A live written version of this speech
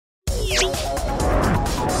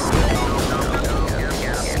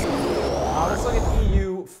Let's look at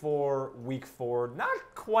EU for week 4. Not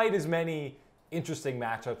quite as many interesting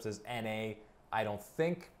matchups as NA, I don't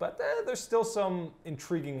think, but there's still some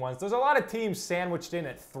intriguing ones. There's a lot of teams sandwiched in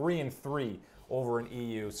at 3-3 over in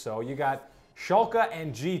EU. So you got Schalke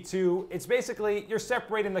and G2. It's basically, you're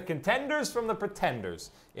separating the contenders from the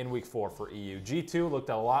pretenders in week 4 for EU. G2 looked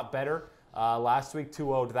a lot better last week,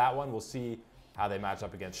 2-0'd that one. We'll see how they match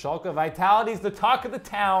up against Schalke. Vitality's the talk of the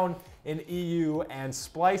town in EU, and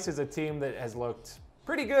Splyce is a team that has looked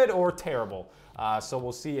pretty good or terrible. So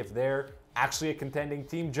we'll see if they're actually a contending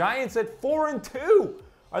team. Giants at 4-2.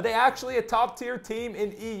 Are they actually a top-tier team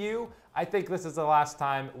in EU? I think this is the last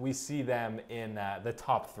time we see them in the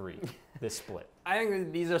top 3, this split. I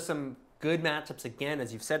think these are some good matchups again.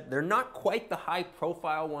 As you've said, they're not quite the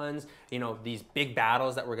high-profile ones, you know, these big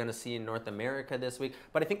battles that we're going to see in North America this week.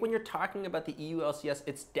 But I think when you're talking about the EU LCS,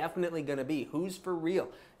 it's definitely going to be who's for real.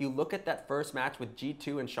 You look at that first match with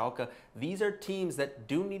G2 and Schalke, these are teams that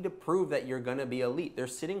do need to prove that you're going to be elite. They're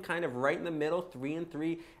sitting kind of right in the middle,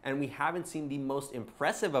 3-3, and we haven't seen the most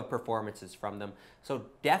impressive of performances from them. So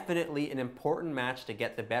definitely an important match to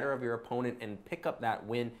get the better of your opponent and pick up that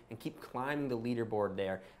win and keep climbing the leaderboard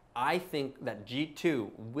there. I think that G2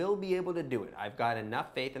 will be able to do it. I've got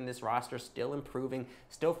enough faith in this roster, still improving,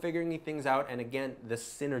 still figuring things out. And again, the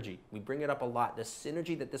synergy, we bring it up a lot, the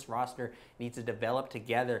synergy that this roster needs to develop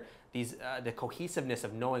together, the cohesiveness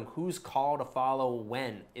of knowing whose call to follow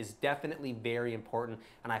when is definitely very important.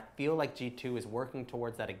 And I feel like G2 is working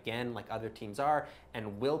towards that again, like other teams are,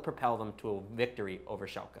 and will propel them to a victory over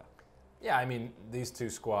Schalke. Yeah, I mean, these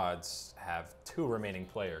two squads have 2 remaining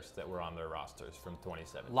players that were on their rosters from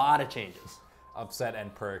 2017. A lot of changes. Upset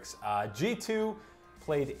and Perks. G2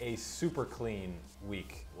 played a super clean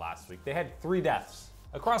week last week. They had 3 deaths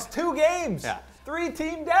across 2 games. Yeah. 3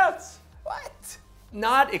 team deaths. What?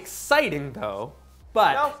 Not exciting though,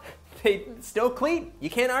 but no. They still clean.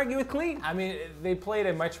 You can't argue with clean. I mean, they played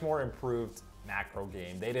a much more improved macro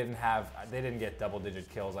game. They didn't get double-digit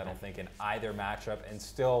kills, I don't think, in either matchup, and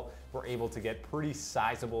still were able to get pretty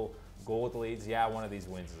sizable gold leads. Yeah, one of these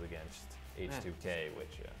wins is against H2K, which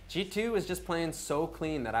G2 is just playing so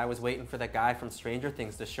clean that I was waiting for that guy from Stranger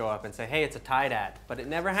Things to show up and say, hey, it's a tied ad, but it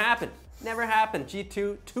never happened. Never happened.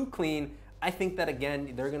 G2 too clean. I think that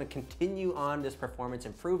again they're going to continue on this performance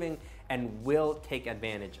improving and will take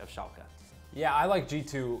advantage of Schalke. Yeah, I like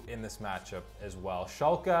G2 in this matchup as well.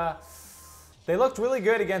 Schalke, they looked really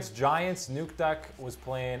good against Giants. Nukeduck was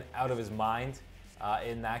playing out of his mind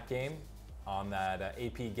in that game on that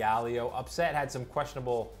AP Galio. Upset had some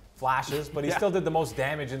questionable flashes, but he still did the most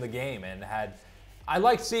damage in the game and I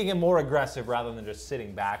like seeing him more aggressive rather than just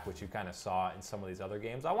sitting back, which you kind of saw in some of these other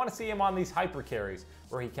games. I want to see him on these hyper carries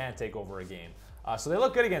where he can take over a game. So they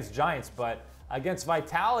look good against Giants, but against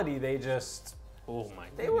Vitality, they just,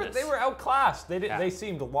 they were outclassed. They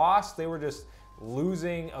seemed lost. They were just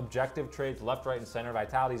losing objective trades left, right, and center.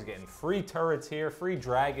 Vitality's getting free turrets here, free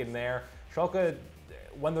dragon there. Schalke,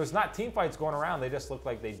 when there's not team fights going around, they just look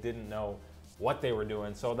like they didn't know what they were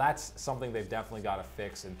doing. So that's something they've definitely got to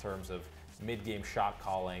fix in terms of mid-game shot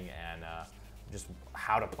calling and just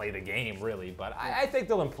how to play the game, really. But I think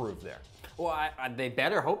they'll improve there. Well, they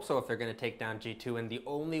better hope so if they're going to take down G2. And the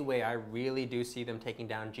only way I really do see them taking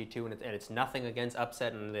down G2, and it's nothing against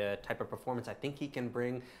Upset and the type of performance I think he can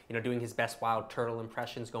bring, you know, doing his best wild turtle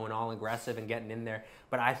impressions, going all aggressive and getting in there.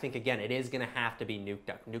 But I think, again, it is going to have to be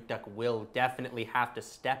Nukeduck. Nukeduck will definitely have to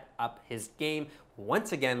step up his game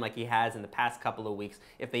once again like he has in the past couple of weeks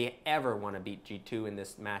if they ever want to beat G2 in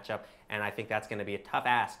this matchup. And I think that's going to be a tough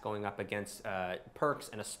ask going up against Perks,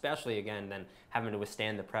 and especially, again, then having to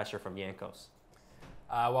withstand the pressure from Jankos.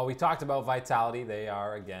 Well, we talked about Vitality. They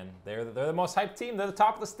are, again, they're the most hyped team. They're the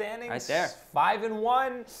top of the standings. Right there.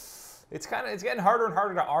 5-1. It's getting harder and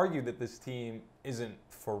harder to argue that this team isn't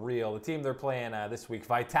for real. The team they're playing this week,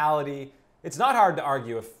 Vitality, it's not hard to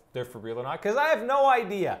argue if they're for real or not, because I have no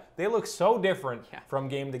idea. They look so different from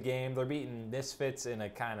game to game. They're beating Misfits in a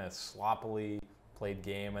kind of sloppily played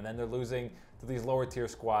game, and then they're losing to these lower tier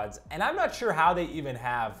squads. And I'm not sure how they even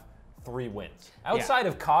have 3 wins. Outside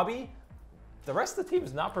of Kabi, the rest of the team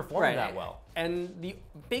is not performing that well. And the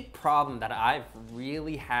big problem that I've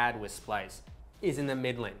really had with Splyce is in the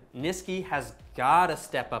mid lane. Niski has got to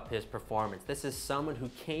step up his performance. This is someone who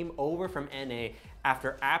came over from NA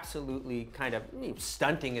after absolutely kind of,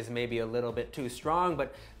 stunting is maybe a little bit too strong,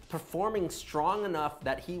 but performing strong enough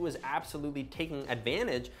that he was absolutely taking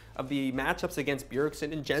advantage of the matchups against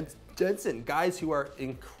Bjergsen and Jensen, guys who are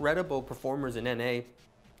incredible performers in NA,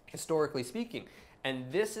 historically speaking.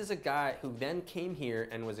 And this is a guy who then came here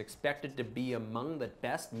and was expected to be among the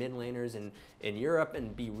best mid laners in Europe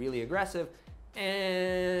and be really aggressive.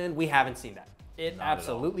 And we haven't seen that. It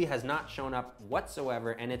absolutely has not shown up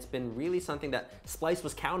whatsoever, and it's been really something that Splyce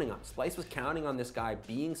was counting on. Splyce was counting on this guy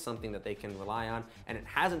being something that they can rely on, and it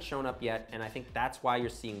hasn't shown up yet, and I think that's why you're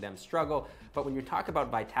seeing them struggle. But when you talk about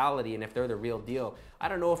vitality and if they're the real deal, I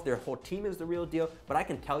don't know if their whole team is the real deal, but I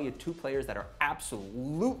can tell you 2 players that are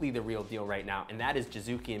absolutely the real deal right now, and that is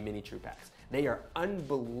Jizuki and Mini Trupax. They are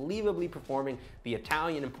unbelievably performing. The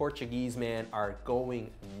Italian and Portuguese man are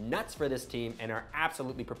going nuts for this team and are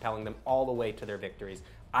absolutely propelling them all the way to their victories.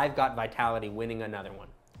 I've got Vitality winning another one.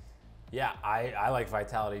 Yeah, I like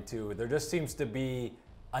Vitality too. There just seems to be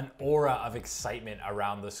an aura of excitement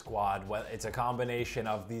around the squad. It's a combination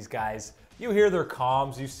of these guys. You hear their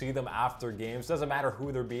comms, you see them after games. Doesn't matter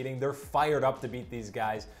who they're beating. They're fired up to beat these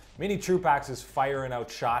guys. Mini Trupax is firing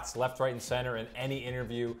out shots left, right, and center in any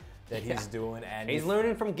interview that he's doing. And he's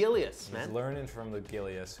learning from Gilius, man. He's learning from the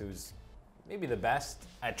Gilius, who's maybe the best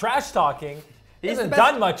at trash talking. He He's hasn't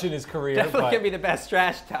done much in his career. Definitely can be the best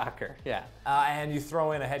trash talker, yeah. And you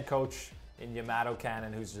throw in a head coach in Yamato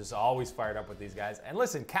Cannon who's just always fired up with these guys. And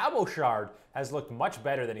listen, Cabo Shard has looked much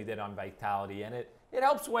better than he did on Vitality, and it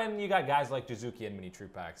helps when you got guys like Jizuki and Mini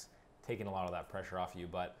Trupax taking a lot of that pressure off you.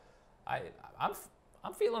 But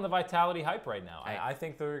I'm feeling the Vitality hype right now. I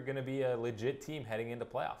think they're going to be a legit team heading into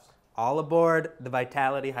playoffs. All aboard the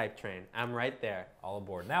Vitality hype train. I'm right there. All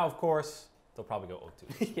aboard. Now, of course, they'll probably go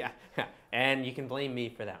 0-2. Yeah, and you can blame me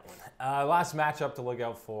for that one. Last matchup to look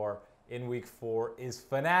out for in Week 4 is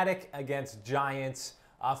Fnatic against Giants.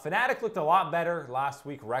 Fnatic looked a lot better last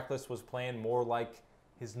week. Reckless was playing more like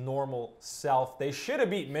his normal self. They should have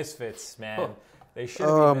beat Misfits, man. They should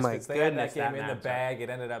have beat Misfits. They had that game in the bag. It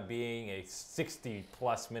ended up being a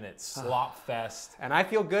 60-plus minute slop fest. And I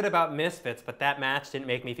feel good about Misfits, but that match didn't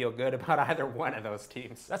make me feel good about either one of those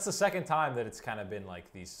teams. That's the second time that it's kind of been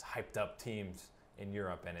like these hyped-up teams in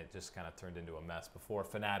Europe, and it just kind of turned into a mess before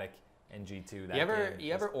Fnatic and G2.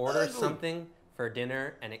 You ever order something for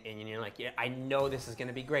dinner and you're like, yeah, I know this is going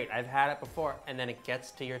to be great. I've had it before. And then it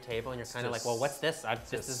gets to your table and you're kind of like, well, what's this?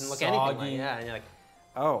 This doesn't look anything like, yeah. And you're like,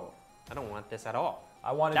 oh, I don't want this at all.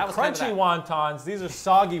 I wanted crunchy wontons. These are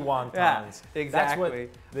soggy wontons. Yeah, exactly.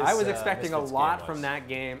 I was expecting a lot from that. that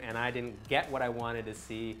game, and I didn't get what I wanted to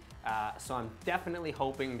see. So I'm definitely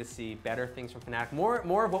hoping to see better things from Fnatic.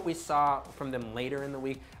 More of what we saw from them later in the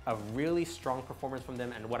week, a really strong performance from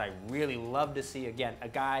them, and what I really love to see, again,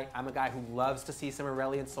 I'm a guy who loves to see some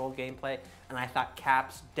Aurelion Sol gameplay, and I thought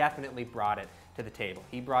Caps definitely brought it to the table.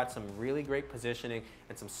 He brought some really great positioning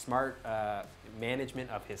and some smart management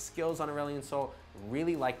of his skills on Aurelion Sol.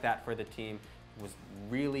 Really liked that for the team. It was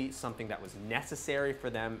really something that was necessary for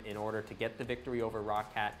them in order to get the victory over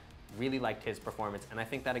Roccat. Really liked his performance, and I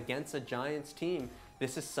think that against a Giants team,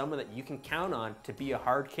 this is someone that you can count on to be a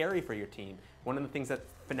hard carry for your team. One of the things that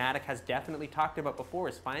Fnatic has definitely talked about before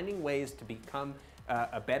is finding ways to become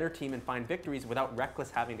a better team and find victories without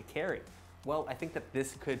Reckless having to carry. Well, I think that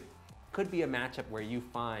this could be a matchup where you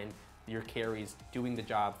find your carries doing the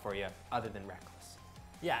job for you other than Reckless.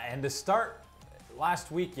 Yeah, and to start last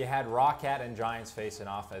week, you had Roccat and Giants facing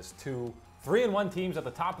off as 2 3-1 teams at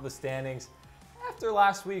the top of the standings. After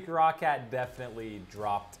last week, Roccat definitely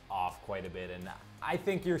dropped off quite a bit, and I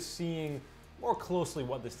think you're seeing more closely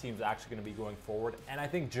what this team's actually going to be going forward, and I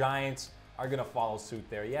think Giants are going to follow suit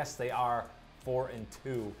there. Yes, they are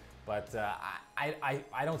 4-2, but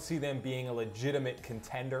I don't see them being a legitimate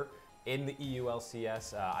contender in the EU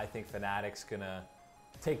LCS. I think Fnatic's going to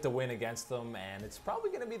take the win against them, and it's probably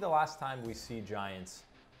going to be the last time we see Giants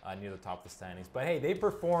near the top of the standings. But hey, they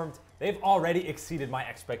performed. They've already exceeded my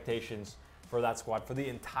expectations for that squad for the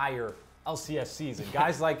entire LCS season.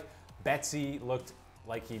 Guys like Betsy looked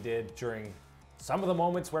like he did during some of the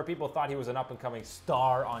moments where people thought he was an up-and-coming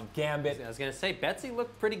star on Gambit. I was going to say, Betsy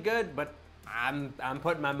looked pretty good, but I'm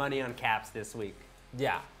putting my money on Caps this week.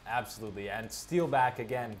 Yeah, absolutely. And Steelback,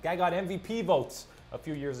 again, guy got MVP votes a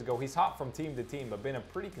few years ago. He's hot from team to team, but been a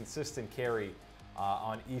pretty consistent carry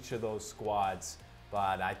on each of those squads.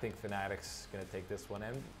 But I think Fnatic's going to take this one.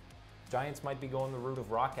 And Giants might be going the route of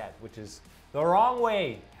Roccat, which is the wrong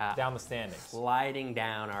way down the standings. Sliding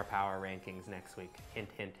down our power rankings next week. Hint,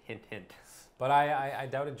 hint, hint, hint. But I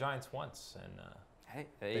doubted Giants once, and hey,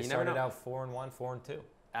 they started out 4-1, 4-2.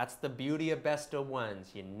 That's the beauty of best of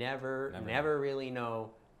ones. You never really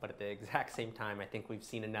know. But at the exact same time, I think we've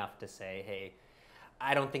seen enough to say, hey,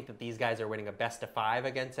 I don't think that these guys are winning a best of 5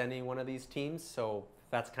 against any one of these teams. So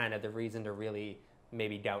that's kind of the reason to really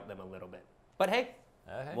maybe doubt them a little bit. But hey,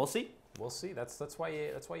 we'll see. we'll see. That's why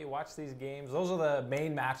you watch these games. Those are the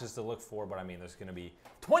main matches to look for. But I mean, there's going to be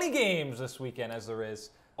 20 games this weekend, as there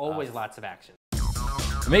is. Always lots of action.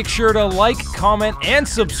 Make sure to like, comment, and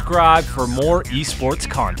subscribe for more esports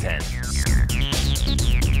content.